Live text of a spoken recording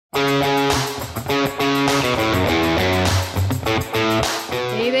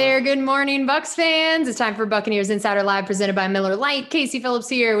good morning, Bucs fans. It's time for Buccaneers Insider Live presented by Miller Lite. Casey Phillips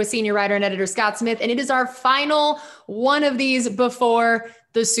here with senior writer and editor Scott Smith, and it is our final one of these before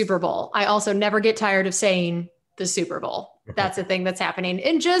the Super Bowl. I also never get tired of saying the Super Bowl. That's a thing that's happening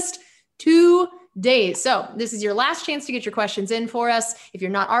in just 2 days. So this is your last chance to get your questions in for us. If you're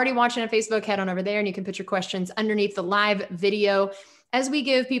not already watching on Facebook, head on over there and you can put your questions underneath the live video. As we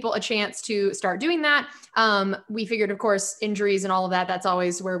give people a chance to start doing that, we figured, of course, injuries and all of that, that's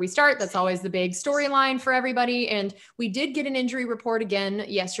always where we start. That's always the big storyline for everybody. And we did get an injury report again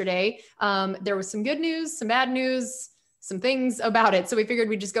yesterday. There was some good news, some bad news, some things about it. So we figured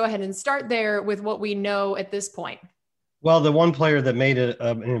we'd just go ahead and start there with what we know at this point. Well, the one player that made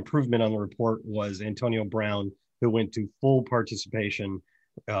an improvement on the report was Antonio Brown, who went to full participation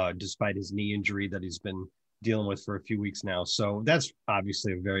despite his knee injury that he's been dealing with for a few weeks now. So that's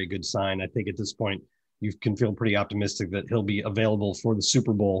obviously a very good sign. I think at this point, you can feel pretty optimistic that he'll be available for the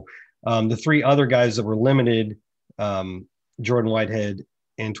Super Bowl. The three other guys that were limited, Jordan Whitehead,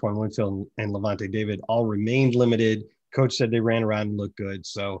 Antoine Winfield, and Levante David, all remained limited. Coach said they ran around and looked good.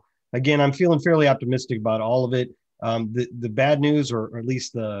 So again, I'm feeling fairly optimistic about all of it. The bad news, or at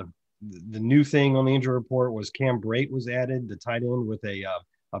least the new thing on the injury report, was Cam Brate was added, the tight end, with a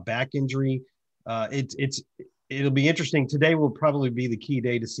back injury. It'll be interesting. Today will probably be the key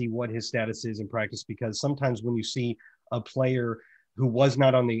day to see what his status is in practice, because sometimes when you see a player who was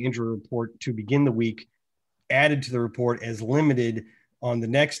not on the injury report to begin the week added to the report as limited on the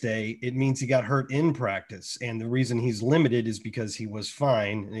next day, it means he got hurt in practice. And the reason he's limited is because he was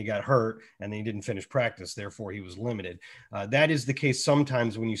fine and he got hurt and then he didn't finish practice. Therefore, he was limited. That is the case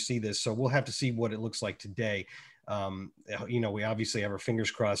sometimes when you see this. So we'll have to see what it looks like today. We obviously have our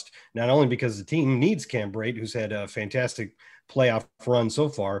fingers crossed, not only because the team needs Cam Brate, who's had a fantastic playoff run so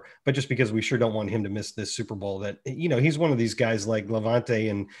far, but just because we sure don't want him to miss this Super Bowl. That, he's one of these guys like Levante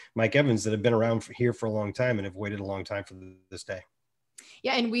and Mike Evans that have been around here for a long time and have waited a long time for this day.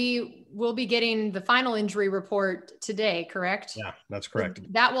 Yeah, and we will be getting the final injury report today, correct? Yeah, that's correct.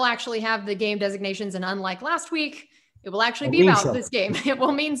 That will actually have the game designations, and unlike last week, it will actually be about this game. It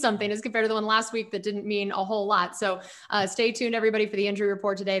will mean something as compared to the one last week that didn't mean a whole lot. So stay tuned, everybody, for the injury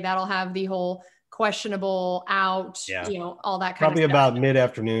report today. That'll have the whole questionable out, all that kind probably of stuff. About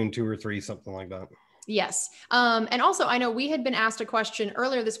mid-afternoon, 2 or 3, something like that. Yes. And also, I know we had been asked a question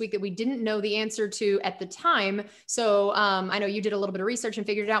earlier this week that we didn't know the answer to at the time. So I know you did a little bit of research and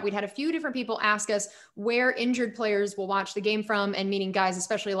figured it out. We'd had a few different people ask us where injured players will watch the game from, and meaning guys,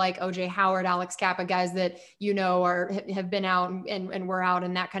 especially like OJ Howard, Alex Kappa, guys that, have been out and were out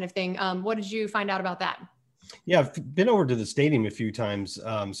and that kind of thing. What did you find out about that? Yeah, I've been over to the stadium a few times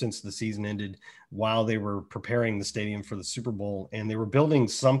since the season ended, while they were preparing the stadium for the Super Bowl, and they were building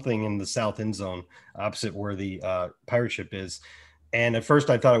something in the south end zone opposite where the pirate ship is. And at first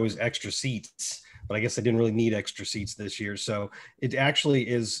I thought it was extra seats, but I guess they didn't really need extra seats this year. So it actually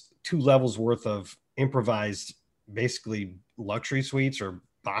is 2 levels worth of improvised, basically luxury suites or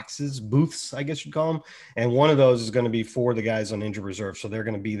booths, I guess you'd call them. And one of those is going to be for the guys on injured reserve. So they're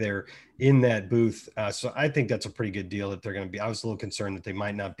going to be there in that booth. So I think that's a pretty good deal that they're going to be. I was a little concerned that they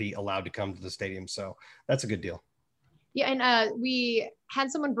might not be allowed to come to the stadium. So that's a good deal. Yeah. And we had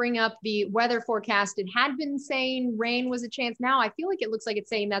someone bring up the weather forecast. It had been saying rain was a chance. Now I feel like it looks like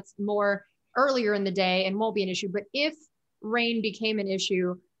it's saying that's more earlier in the day and won't be an issue. But if rain became an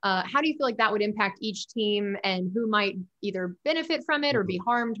issue, how do you feel like that would impact each team, and who might either benefit from it or be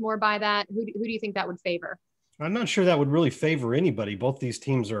harmed more by that? Who do you think that would favor? I'm not sure that would really favor anybody. Both these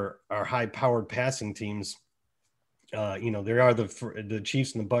teams are high-powered passing teams. They are the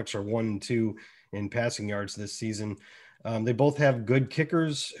Chiefs and the Bucs are 1 and 2 in passing yards this season. They both have good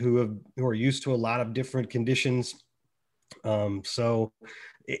kickers who are used to a lot of different conditions. So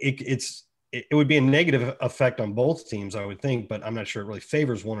it would be a negative effect on both teams, I would think, but I'm not sure it really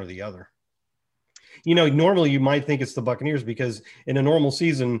favors one or the other. Normally you might think it's the Buccaneers because in a normal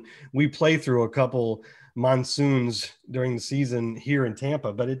season, we play through a couple monsoons during the season here in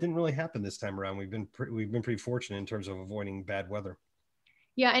Tampa, but it didn't really happen this time around. We've been pretty fortunate in terms of avoiding bad weather.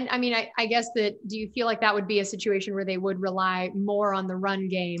 Yeah. And I mean, I guess do you feel like that would be a situation where they would rely more on the run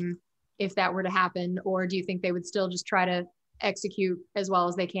game if that were to happen? Or do you think they would still just try to execute as well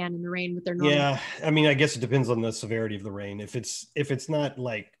as they can in the rain with their normal? Yeah, I mean, I guess it depends on the severity of the rain. If it's not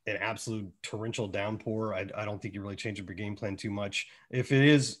like an absolute torrential downpour, I don't think you really change up your game plan too much. If it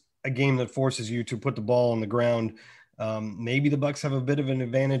is a game that forces you to put the ball on the ground, maybe the Bucs have a bit of an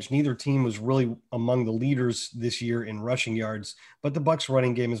advantage. Neither team was really among the leaders this year in rushing yards, but the Bucs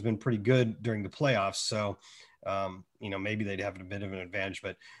running game has been pretty good during the playoffs. So maybe they'd have a bit of an advantage,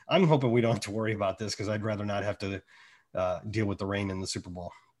 but I'm hoping we don't have to worry about this because I'd rather not have to deal with the rain in the Super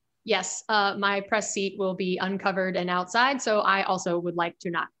Bowl. Yes, my press seat will be uncovered and outside, so I also would like to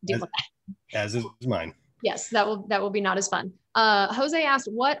not deal with that. As is mine. Yes, that will be not as fun. Jose asked,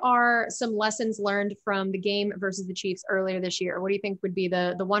 what are some lessons learned from the game versus the Chiefs earlier this year? What do you think would be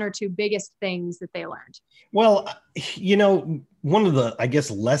the one or two biggest things that they learned? Well, one of the, I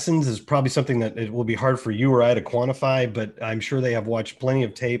guess, lessons is probably something that it will be hard for you or I to quantify, but I'm sure they have watched plenty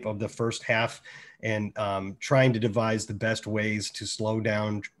of tape of the first half and trying to devise the best ways to slow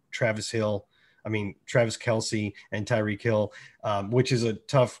down Travis Kelce and Tyreek Hill, which is a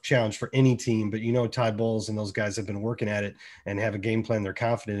tough challenge for any team. But Todd Bowles and those guys have been working at it and have a game plan they're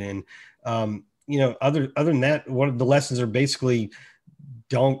confident in. Other than that, one of the lessons are basically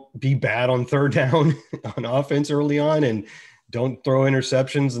don't be bad on third down on offense early on, and don't throw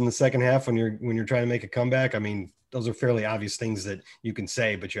interceptions in the second half when you're trying to make a comeback. I mean, those are fairly obvious things that you can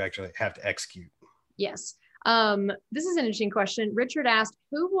say, but you actually have to execute. Yes. This is an interesting question. Richard asked,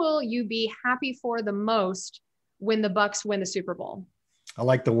 who will you be happy for the most when the Bucs win the Super Bowl? I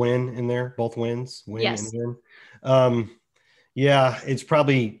like the win in there, both wins, win Yes. and win. Yeah, it's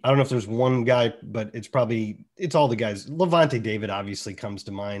probably, I don't know if there's one guy, but it's all the guys. Levante David obviously comes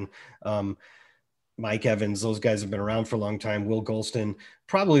to mind. Mike Evans, those guys have been around for a long time. Will Golston,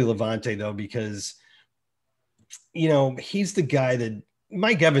 probably Levante though, because, he's the guy that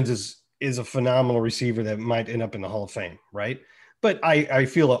Mike Evans is a phenomenal receiver that might end up in the Hall of Fame, right? But I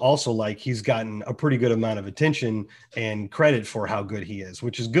feel also like he's gotten a pretty good amount of attention and credit for how good he is,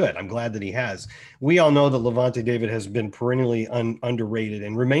 which is good. I'm glad that he has. We all know that Levante David has been perennially underrated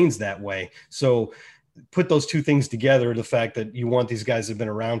and remains that way. So put those two things together, the fact that you want these guys that have been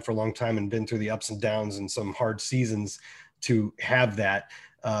around for a long time and been through the ups and downs and some hard seasons to have that.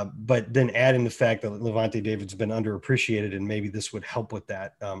 But then add in the fact that Levante David's been underappreciated, and maybe this would help with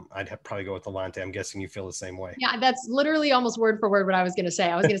that. I'd probably go with Levante. I'm guessing you feel the same way. Yeah, that's literally almost word for word what I was going to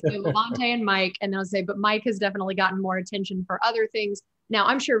say. I was going to say Levante and Mike, and I'll say, but Mike has definitely gotten more attention for other things. Now,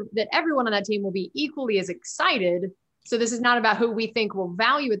 I'm sure that everyone on that team will be equally as excited. So this is not about who we think will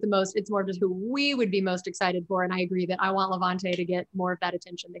value it the most. It's more just who we would be most excited for. And I agree that I want Levante to get more of that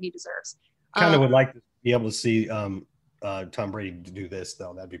attention that he deserves. Kind of would like to be able to see Tom Brady to do this,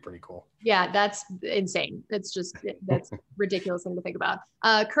 though. That'd be pretty cool. Yeah, that's insane. That's ridiculous thing to think about.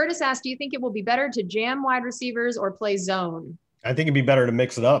 Curtis asked, do you think it will be better to jam wide receivers or play zone? I think it'd be better to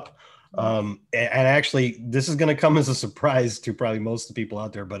mix it up. And actually, this is going to come as a surprise to probably most of the people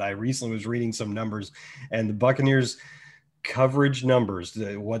out there, but I recently was reading some numbers, and the Buccaneers coverage numbers,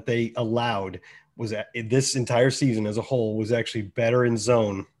 what they allowed was this entire season as a whole was actually better in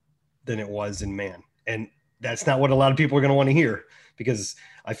zone than it was in man. And that's not what a lot of people are going to want to hear, because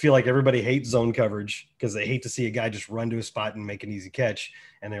I feel like everybody hates zone coverage because they hate to see a guy just run to a spot and make an easy catch.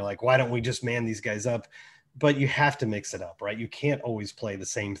 And they're like, why don't we just man these guys up? But you have to mix it up, right? You can't always play the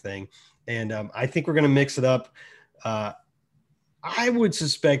same thing. And I think we're going to mix it up. I would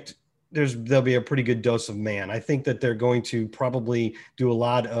suspect there'll be a pretty good dose of man. I think that they're going to probably do a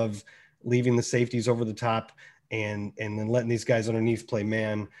lot of leaving the safeties over the top and then letting these guys underneath play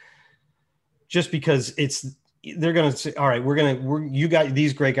man, just because they're going to say, all right, you got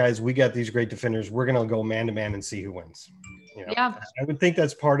these great guys. We got these great defenders. We're going to go man to man and see who wins. Yeah. I would think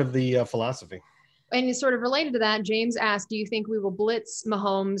that's part of the philosophy. And it's sort of related to that. James asked, do you think we will blitz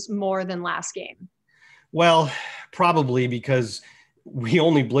Mahomes more than last game? Well, probably, because we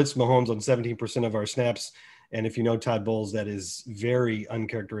only blitzed Mahomes on 17% of our snaps. And if you know Todd Bowles, that is very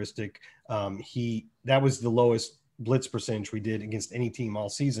uncharacteristic. That was the lowest blitz percentage we did against any team all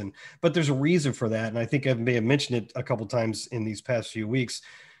season. But there's a reason for that. And I think I may have mentioned it a couple times in these past few weeks.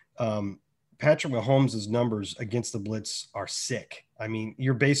 Patrick Mahomes' numbers against the blitz are sick. I mean,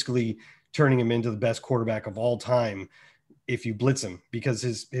 you're basically turning him into the best quarterback of all time if you blitz him, because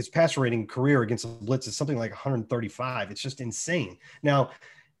his passer rating career against the blitz is something like 135. It's just insane. Now,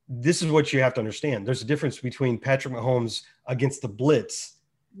 this is what you have to understand. There's a difference between Patrick Mahomes against the blitz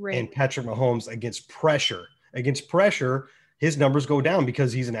and Patrick Mahomes against pressure. Against pressure, his numbers go down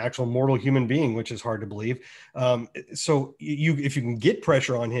because he's an actual mortal human being, which is hard to believe. So if you can get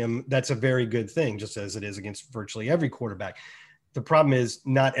pressure on him, that's a very good thing, just as it is against virtually every quarterback. The problem is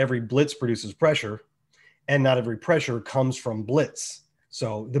not every blitz produces pressure, and not every pressure comes from blitz.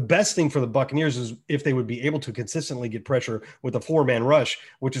 So the best thing for the Buccaneers is if they would be able to consistently get pressure with a four-man rush,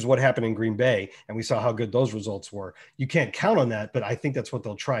 which is what happened in Green Bay, and we saw how good those results were. You can't count on that, but I think that's what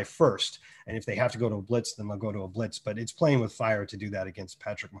they'll try first. And if they have to go to a blitz, then they'll go to a blitz. But it's playing with fire to do that against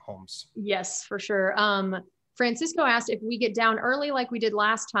Patrick Mahomes. Yes, for sure. Francisco asked, if we get down early like we did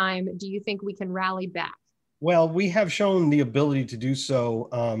last time, do you think we can rally back? Well, we have shown the ability to do so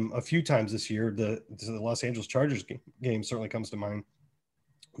a few times this year. The Los Angeles Chargers game certainly comes to mind.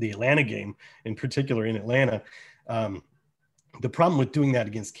 the Atlanta game in particular in Atlanta. The problem with doing that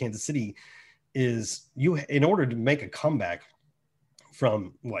against Kansas City is in order to make a comeback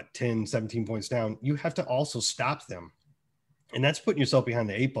from 10, 17 points down, you have to also stop them. And that's putting yourself behind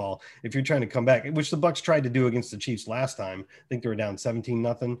the 8 ball if you're trying to come back, which the Bucs tried to do against the Chiefs last time. I think they were down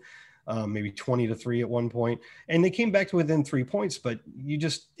 17-0, maybe 20-3 at one point. And they came back to within 3 points, but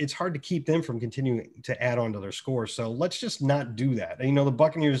it's hard to keep them from continuing to add on to their score. So let's just not do that. And, the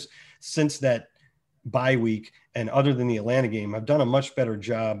Buccaneers, since that bye week and other than the Atlanta game, have done a much better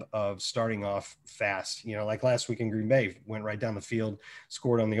job of starting off fast. Like last week in Green Bay, went right down the field,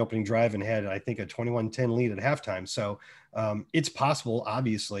 scored on the opening drive, and had, I think, a 21-10 lead at halftime. So it's possible,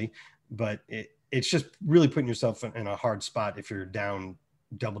 obviously, but it's just really putting yourself in a hard spot if you're down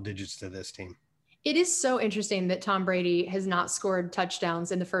double digits to this team. It is so interesting that Tom Brady has not scored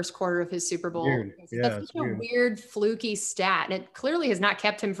touchdowns in the first quarter of his Super Bowl. Weird. Yeah, that's such a weird, fluky stat. And it clearly has not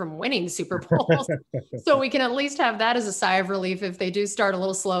kept him from winning Super Bowls. So we can at least have that as a sigh of relief if they do start a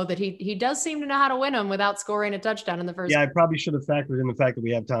little slow, that he does seem to know how to win them without scoring a touchdown in the first. Yeah, I probably should have factored in the fact that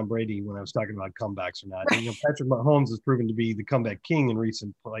we have Tom Brady when I was talking about comebacks or not. Right. Patrick Mahomes has proven to be the comeback king in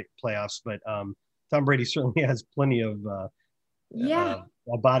recent playoffs, but Tom Brady certainly has plenty of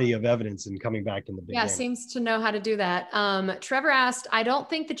a body of evidence in coming back in the big game. Seems to know how to do that. Trevor asked, I don't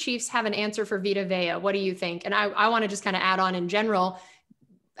think the Chiefs have an answer for Vita Vea. What do you think? And I want to just kind of add on in general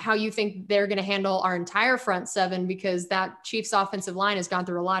how you think they're going to handle our entire front seven, because that Chiefs offensive line has gone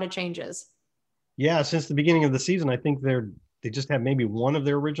through a lot of changes. Yeah, since the beginning of the season, I think they just have maybe one of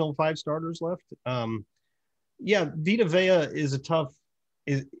their original 5 starters left. Vita Vea is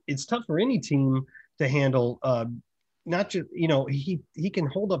it's tough for any team to handle. Not just, he can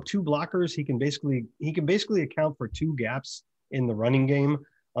hold up 2 blockers. He can basically account for 2 gaps in the running game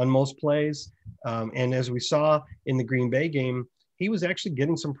on most plays. And as we saw in the Green Bay game, he was actually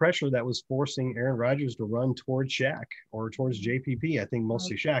getting some pressure that was forcing Aaron Rodgers to run towards Shaq or towards JPP. I think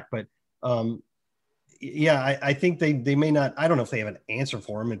mostly Shaq, but I think they may not. I don't know if they have an answer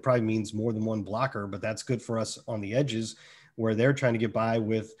for him. It probably means more than one blocker, but that's good for us on the edges where they're trying to get by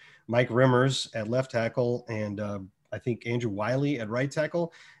with Mike Rimmers at left tackle and I think Andrew Wiley at right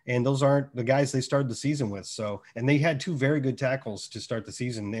tackle, and those aren't the guys they started the season with. So, and they had 2 very good tackles to start the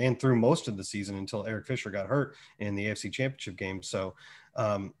season and through most of the season until Eric Fisher got hurt in the AFC Championship game. So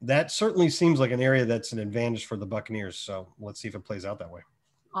that certainly seems like an area that's an advantage for the Buccaneers. So let's see if it plays out that way.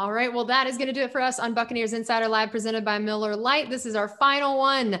 All right. Well, that is going to do it for us on Buccaneers Insider Live presented by Miller Lite. This is our final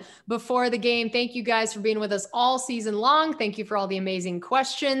one before the game. Thank you guys for being with us all season long. Thank you for all the amazing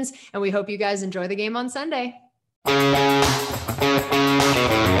questions, and we hope you guys enjoy the game on Sunday.